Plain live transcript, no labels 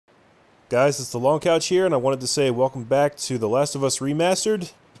Guys, it's the Long Couch here, and I wanted to say welcome back to The Last of Us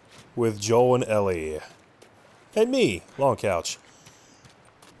Remastered with Joel and Ellie. And me, Long Couch.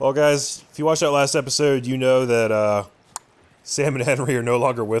 Well, guys, if you watched that last episode, you know that Sam and Henry are no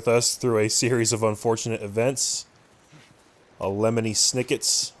longer with us through a series of unfortunate events. A lemony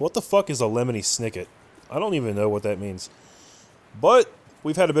snickets. What the fuck is a lemony snicket? I don't even know what that means. But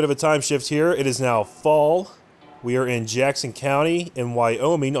we've had a bit of a time shift here. It is now fall. We are in Jackson County in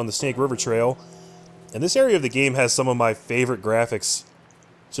Wyoming on the Snake River Trail. And this area of the game has some of my favorite graphics.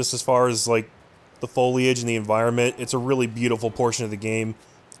 Just as far as like the foliage and the environment. It's a really beautiful portion of the game.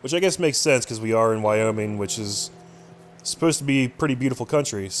 Which I guess makes sense because we are in Wyoming, which is supposed to be pretty beautiful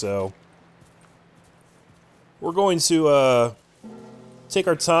country, so we're going to take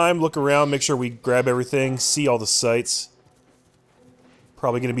our time, look around, make sure we grab everything, see all the sights.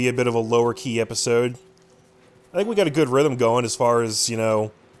 Probably going to be a bit of a lower key episode. I think we got a good rhythm going as far as, you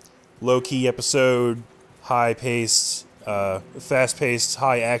know, low key episode, high paced, fast paced,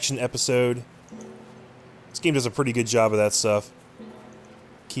 high action episode. This game does a pretty good job of that stuff,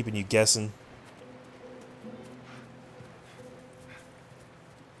 keeping you guessing.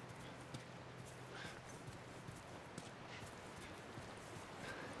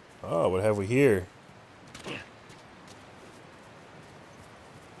 Oh, what have we here?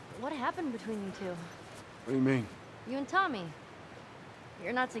 What happened between you two? What do you mean? You and Tommy.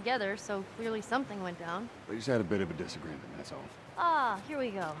 You're not together, so clearly something went down. We just had a bit of a disagreement, that's all. Ah, here we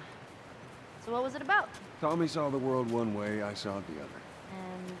go. So what was it about? Tommy saw the world one way, I saw it the other.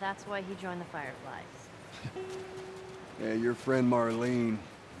 And that's why he joined the Fireflies. Yeah, your friend Marlene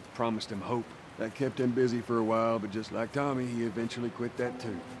promised him hope. That kept him busy for a while, but just like Tommy, he eventually quit that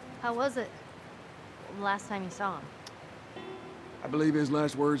too. How was it? Last time you saw him? I believe his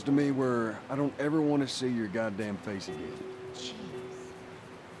last words to me were, I don't ever want to see your goddamn face again. Jeez.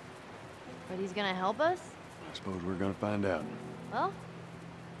 But he's gonna help us? I suppose we're gonna find out. Well,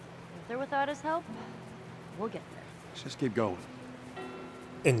 if they're without his help, we'll get there. Let's just keep going.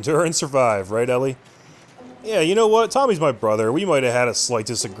 Endure and survive, right, Ellie? Yeah, you know what? Tommy's my brother. We might have had a slight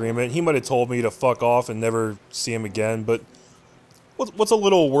disagreement. He might have told me to fuck off and never see him again, but what's a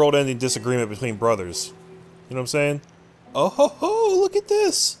little world-ending disagreement between brothers? You know what I'm saying? Oh ho ho, look at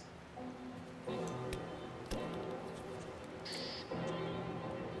this!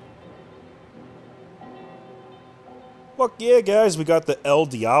 Fuck yeah, guys, we got the El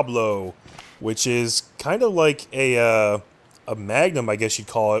Diablo, which is kind of like a Magnum, I guess you'd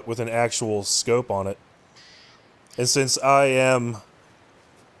call it, with an actual scope on it. And since I am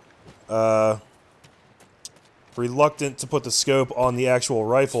reluctant to put the scope on the actual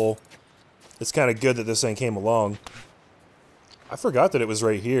rifle, it's kind of good that this thing came along. I forgot that it was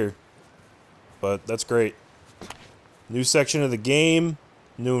right here, but that's great. New section of the game,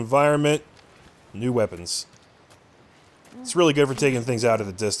 new environment, new weapons. It's really good for taking things out of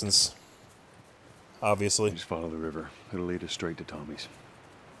the distance, obviously. Just follow the river. It'll lead us straight to Tommy's.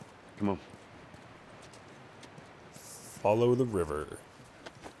 Come on. Follow the river.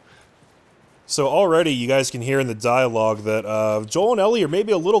 So already you guys can hear in the dialogue that Joel and Ellie are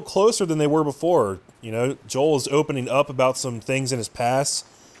maybe a little closer than they were before. You know, Joel is opening up about some things in his past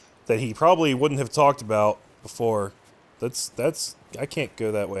that he probably wouldn't have talked about before. I can't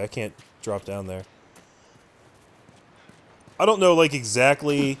go that way. I can't drop down there. I don't know, like,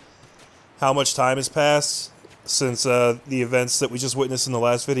 exactly how much time has passed since the events that we just witnessed in the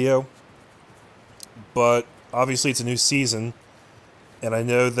last video. But obviously it's a new season, and I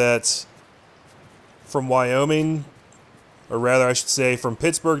know that from Wyoming, or rather I should say from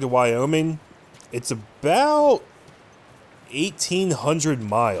Pittsburgh to Wyoming, it's about 1,800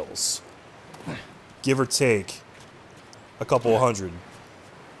 miles, give or take a couple hundred.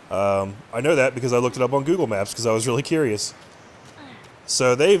 I know that because I looked it up on Google Maps because I was really curious.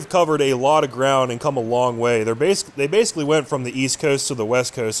 So they've covered a lot of ground and come a long way. They basically went from the East Coast to the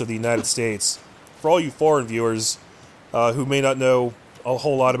West Coast of the United States. For all you foreign viewers who may not know a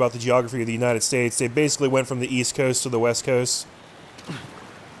whole lot about the geography of the United States, they basically went from the East Coast to the West Coast.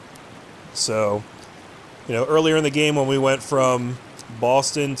 So, you know, earlier in the game when we went from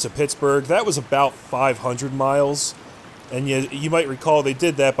Boston to Pittsburgh, that was about 500 miles. And you might recall they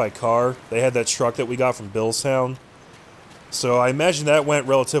did that by car. They had that truck that we got from Billstown. So I imagine that went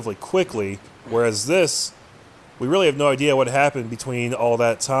relatively quickly, whereas this, we really have no idea what happened between all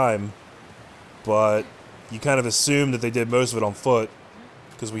that time. But you kind of assume that they did most of it on foot,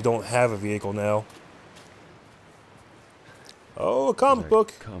 because we don't have a vehicle now. Oh, a comic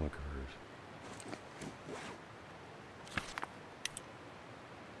book. Comic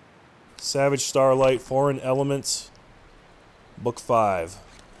Savage Starlight, Foreign Elements, Book 5.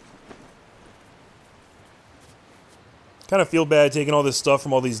 Kind of feel bad taking all this stuff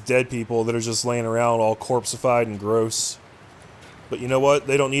from all these dead people that are just laying around all corpseified and gross. But you know what?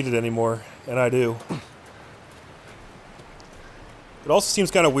 They don't need it anymore, and I do. It also seems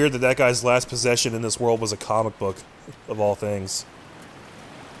kind of weird that that guy's last possession in this world was a comic book, of all things.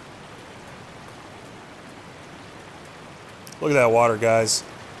 Look at that water, guys.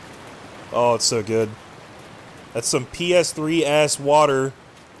 Oh, it's so good. That's some PS3-ass water,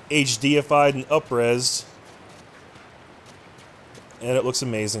 HDified and up-resed. And it looks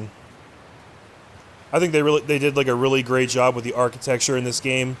amazing. I think they did like a really great job with the architecture in this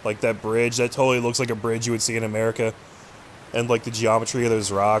game. Like that bridge, that totally looks like a bridge you would see in America. And like the geometry of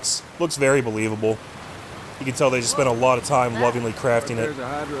those rocks. Looks very believable. You can tell they just spent a lot of time lovingly crafting it. There's a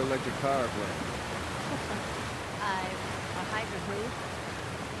hydroelectric power plant. A hydro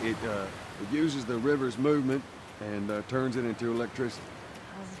who? It uses the river's movement and turns it into electricity.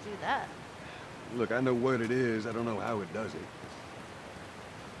 How does it do that? Look, I know what it is. I don't know how it does it.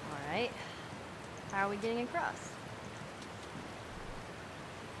 Alright. How are we getting across?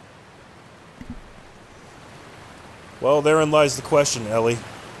 Well, therein lies the question, Ellie.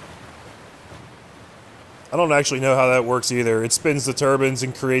 I don't actually know how that works either. It spins the turbines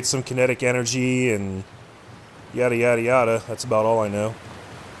and creates some kinetic energy and yada yada yada. That's about all I know.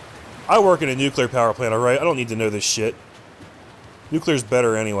 I work in a nuclear power plant, alright? I don't need to know this shit. Nuclear's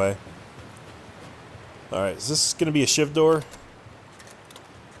better anyway. Alright, is this gonna be a shiv door?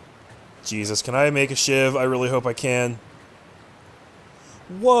 Jesus, can I make a shiv? I really hope I can.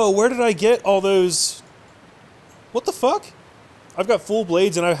 Whoa, where did I get all those... What the fuck? I've got full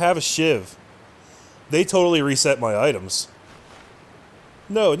blades and I have a shiv. They totally reset my items.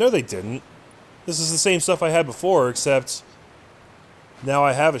 No, they didn't. This is the same stuff I had before, except... Now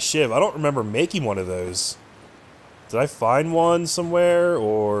I have a shiv. I don't remember making one of those. Did I find one somewhere,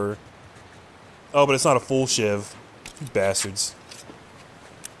 or... Oh, but it's not a full shiv. You bastards.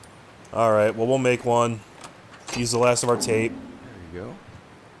 Alright, well, we'll make one. Use the last of our tape. There you go.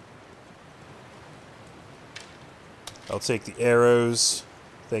 I'll take the arrows.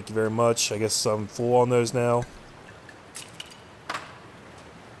 Thank you very much. I guess I'm full on those now.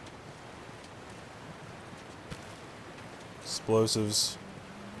 Explosives.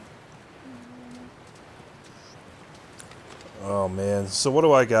 Oh man. So what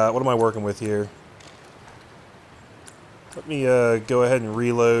do I got? What am I working with here? Let me go ahead and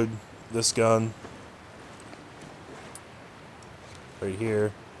reload this gun. Right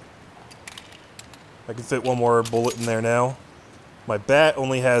here. I can fit one more bullet in there now. My bat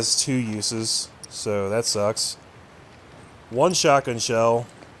only has 2 uses, so that sucks. 1 shotgun shell.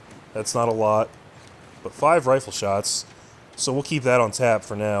 That's not a lot. But 5 rifle shots. So we'll keep that on tap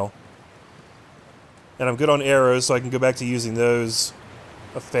for now. And I'm good on arrows, so I can go back to using those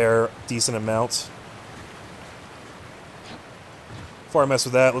a fair, decent amount. Before I mess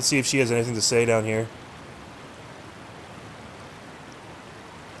with that, let's see if she has anything to say down here.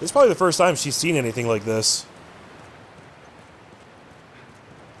 This is probably the first time she's seen anything like this.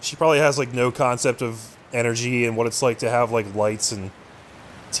 She probably has, like, no concept of energy and what it's like to have, like, lights and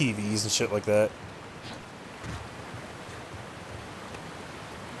TVs and shit like that.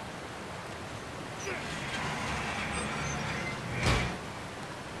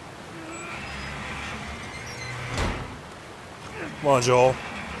 Come on, Joel. Well,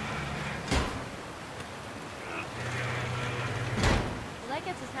 that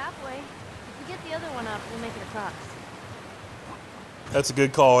gets us halfway. If we get the other one up, we'll make it across. That's a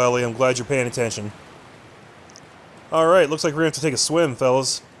good call, Ellie. I'm glad you're paying attention. Alright, looks like we're gonna have to take a swim,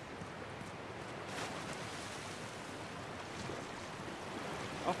 fellas.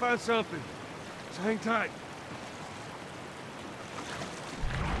 I'll find something. So hang tight.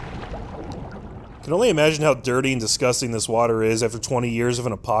 Can only imagine how dirty and disgusting this water is after 20 years of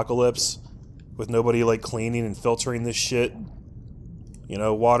an apocalypse. With nobody, like, cleaning and filtering this shit. You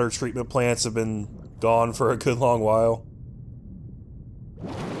know, water treatment plants have been gone for a good long while.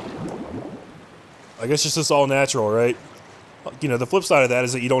 I guess it's just all natural, right? You know, the flip side of that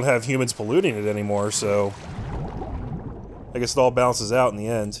is that you don't have humans polluting it anymore, so... I guess it all balances out in the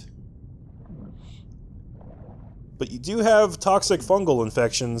end. But you do have toxic fungal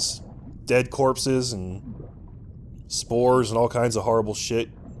infections, dead corpses, and spores, and all kinds of horrible shit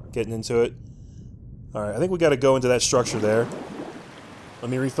getting into it. Alright, I think we gotta go into that structure there.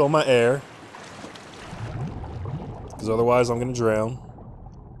 Let me refill my air. Because otherwise I'm gonna drown.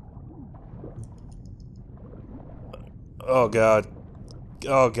 Oh god.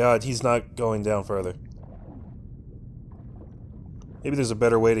 Oh god, he's not going down further. Maybe there's a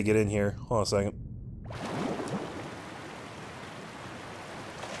better way to get in here. Hold on a second.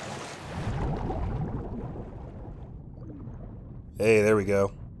 Hey, there we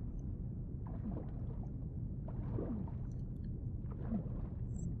go.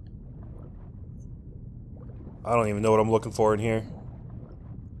 I don't even know what I'm looking for in here.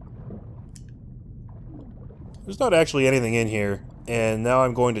 There's not actually anything in here, and now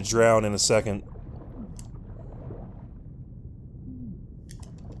I'm going to drown in a second.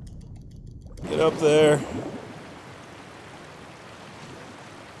 Get up there.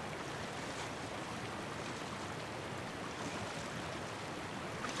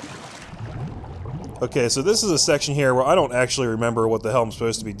 Okay, so this is a section here where I don't actually remember what the hell I'm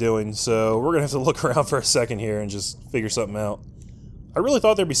supposed to be doing, so we're gonna have to look around for a second here and just figure something out. I really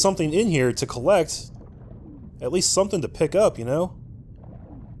thought there'd be something in here to collect. At least something to pick up, you know?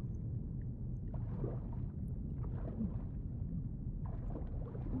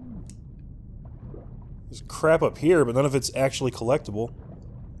 There's crap up here, but none of it's actually collectible.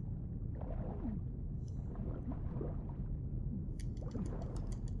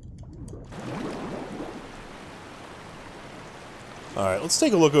 Alright, let's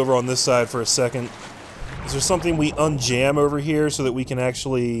take a look over on this side for a second. Is there something we unjam over here so that we can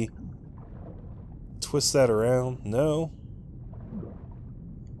actually twist that around? No.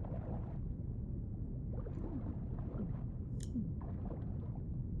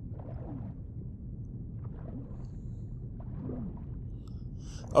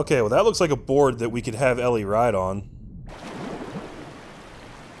 Okay, well that looks like a board that we could have Ellie ride on.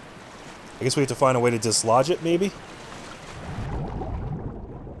 I guess we have to find a way to dislodge it, maybe?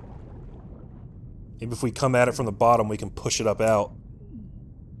 Maybe if we come at it from the bottom, we can push it up out.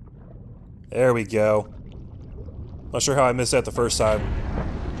 There we go. Not sure how I missed that the first time.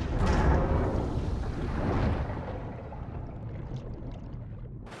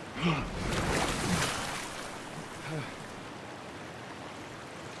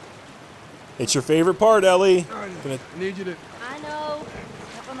 It's your favorite part, Ellie. All right, I need you to... I know.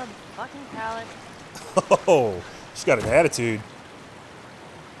 Step on the fucking pallet. Oh, she's got an attitude.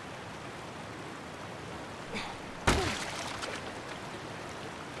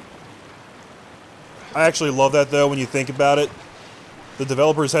 I actually love that, though, when you think about it. The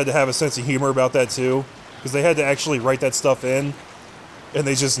developers had to have a sense of humor about that, too. Because they had to actually write that stuff in. And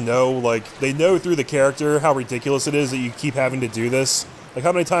they just know, like, they know through the character how ridiculous it is that you keep having to do this. Like,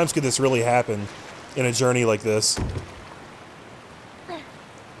 how many times could this really happen in a journey like this? But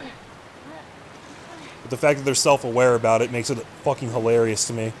the fact that they're self-aware about it makes it fucking hilarious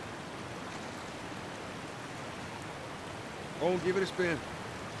to me. Oh, give it a spin.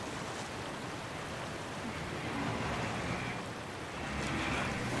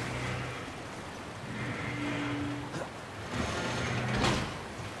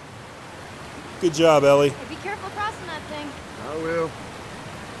 Good job, Ellie. Hey, be careful crossing that thing. I will.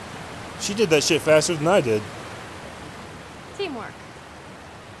 She did that shit faster than I did. Teamwork.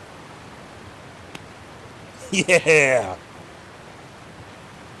 Yeah!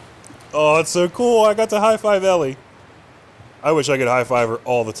 Oh, that's so cool. I got to high-five Ellie. I wish I could high-five her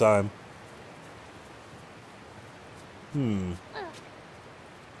all the time.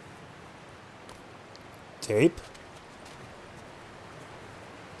 Tape?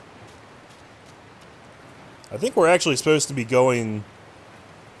 I think we're actually supposed to be going...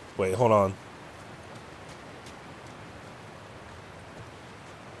 Wait, hold on.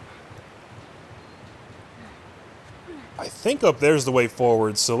 I think up there's the way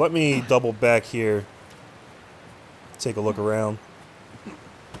forward, so let me double back here. Take a look around.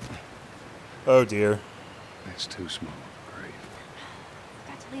 Oh dear. That's too small. Great.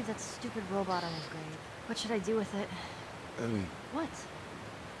 Got to leave that stupid robot on his grave. What should I do with it? Ellie, What?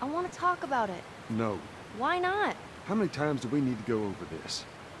 I want to talk about it. no. Why not? How many times do we need to go over this?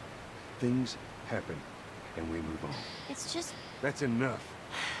 Things happen, and we move on. It's just... That's enough.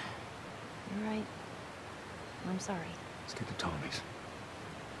 You're right. I'm sorry. Let's get to Tommy's.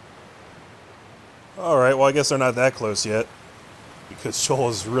 Alright, well I guess they're not that close yet. Because Joel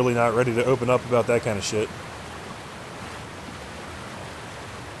is really not ready to open up about that kind of shit.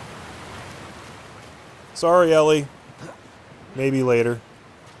 Sorry, Ellie. Maybe later.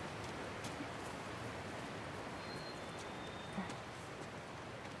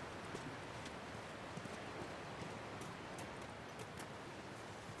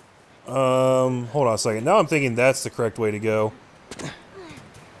 Hold on a second. Now I'm thinking that's the correct way to go.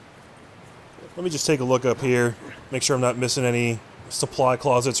 Let me just take a look up here. Make sure I'm not missing any supply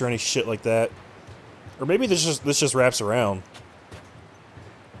closets or any shit like that. Or maybe this just wraps around.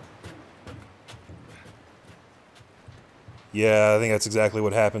 Yeah, I think that's exactly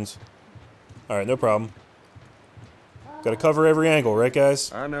what happens. Alright, no problem. Gotta cover every angle, right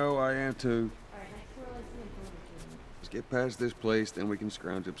guys? I know, I am too. Let's Get past this place, then we can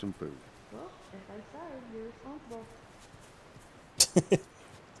scrounge up some food. Well, if I decide, you're responsible.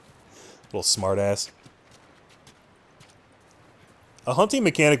 Little smartass. A hunting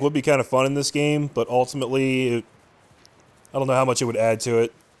mechanic would be kind of fun in this game, but ultimately, I don't know how much it would add to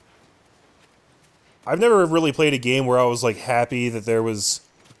it. I've never really played a game where I was, like, happy that there was...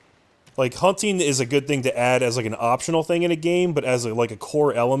 Like, hunting is a good thing to add as, like, an optional thing in a game, but as, like, a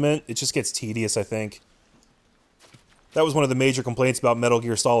core element, it just gets tedious, I think. That was one of the major complaints about Metal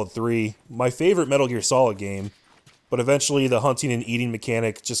Gear Solid 3. My favorite Metal Gear Solid game, but eventually the hunting and eating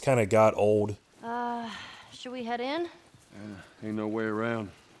mechanic just kind of got old. Should we head in? Ain't no way around.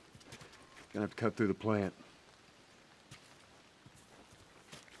 Gonna have to cut through the plant.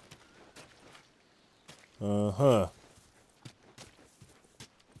 Uh-huh.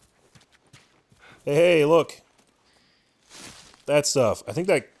 Hey, look. That stuff. I think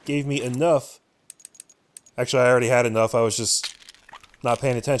that gave me enough. Actually, I already had enough. I was just not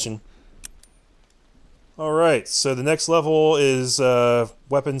paying attention. Alright, so the next level is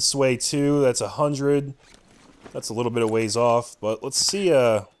Weapon Sway 2. That's 100. That's a little bit of ways off, but let's see,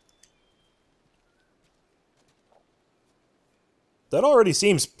 that already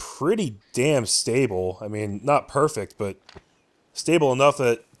seems pretty damn stable. I mean, not perfect, but stable enough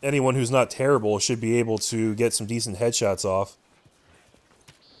that anyone who's not terrible should be able to get some decent headshots off.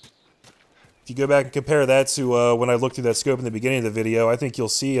 If you go back and compare that to when I looked through that scope in the beginning of the video, I think you'll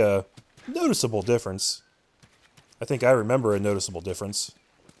see a noticeable difference. I think I remember a noticeable difference.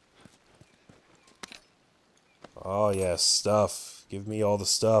 Oh yeah, stuff. Give me all the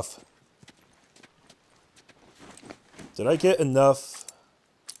stuff. Did I get enough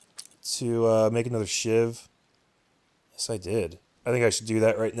to make another shiv? Yes, I did. I think I should do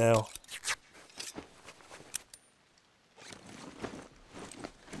that right now.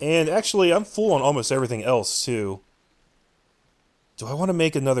 And actually, I'm full on almost everything else, too. Do I want to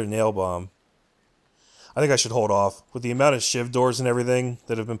make another nail bomb? I think I should hold off. With the amount of shiv doors and everything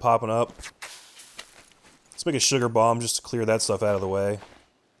that have been popping up. Let's make a sugar bomb just to clear that stuff out of the way.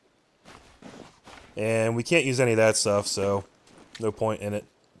 And we can't use any of that stuff, so no point in it.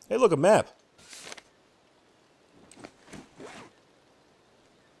 Hey, look, a map.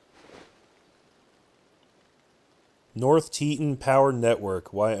 North Teton Power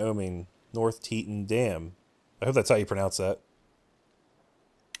Network, Wyoming. North Teton Dam. I hope that's how you pronounce that.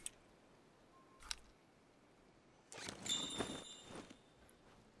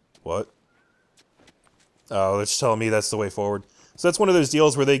 What? Oh, they're just telling me that's the way forward. So that's one of those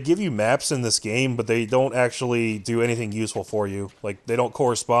deals where they give you maps in this game, but they don't actually do anything useful for you. Like, they don't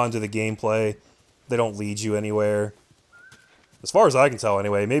correspond to the gameplay. They don't lead you anywhere. As far as I can tell,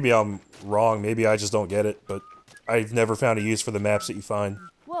 anyway. Maybe I'm wrong. Maybe I just don't get it, but I've never found a use for the maps that you find.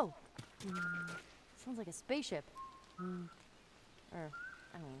 Whoa. Sounds like a spaceship. Or,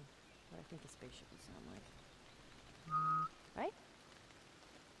 I mean, what I think a spaceship would sound like. Right?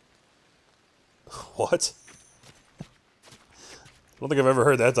 What? I don't think I've ever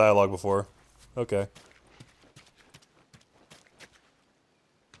heard that dialogue before. Okay.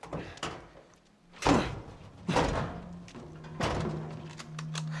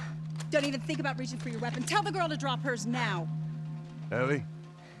 Don't even think about reaching for your weapon. Tell the girl to drop hers now. Ellie?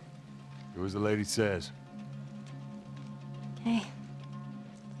 Do as the lady says. Hey.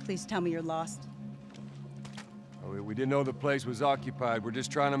 Please tell me you're lost. Oh, we didn't know the place was occupied. We're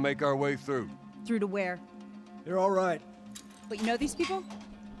just trying to make our way through. Through to where? They're all right. But you know these people?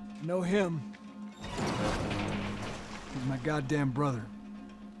 Know him. He's my goddamn brother.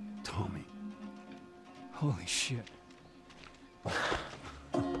 Tommy. Holy shit.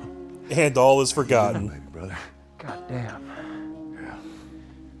 And all is forgotten. Baby brother. Goddamn. Yeah.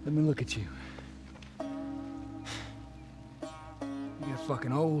 Let me look at you. You get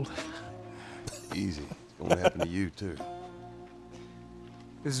fucking old. Easy. It's gonna happen to you, too.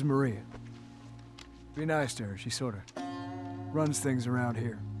 This is Maria. Be nice to her. She sort of runs things around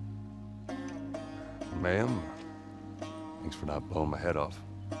here. Ma'am, thanks for not blowing my head off.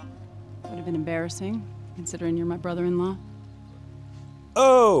 Would have been embarrassing, considering you're my brother-in-law.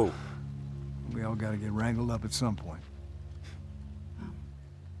 Oh! We all gotta get wrangled up at some point.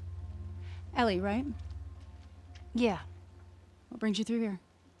 Ellie, right? Yeah. What brings you through here?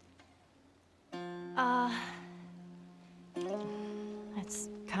 That's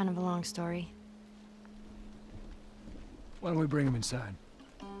kind of a long story. Why don't we bring him inside?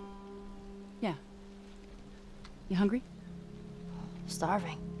 Yeah. You hungry?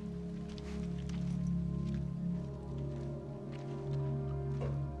 Starving.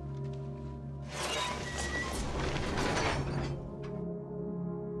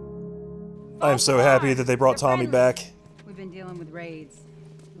 I am so happy that they brought Tommy back. been dealing with raids.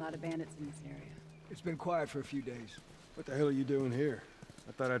 A lot of bandits in this area. It's been quiet for a few days. What the hell are you doing here?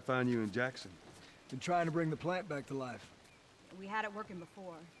 I thought I'd find you in Jackson. Been trying to bring the plant back to life. We had it working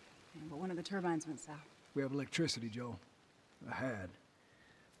before, but one of the turbines went south. We have electricity, Joel. I had.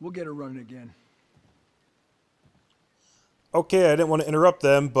 We'll get her running again. Okay, I didn't want to interrupt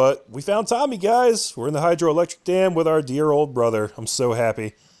them, but we found Tommy, guys. We're in the hydroelectric dam with our dear old brother. I'm so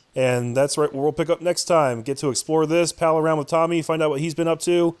happy. And that's right where we'll pick up next time. Get to explore this, pal around with Tommy, find out what he's been up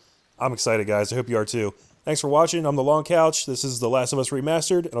to. I'm excited, guys. I hope you are too. Thanks for watching. I'm the Long Couch. This is The Last of Us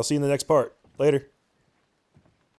Remastered, and I'll see you in the next part. Later.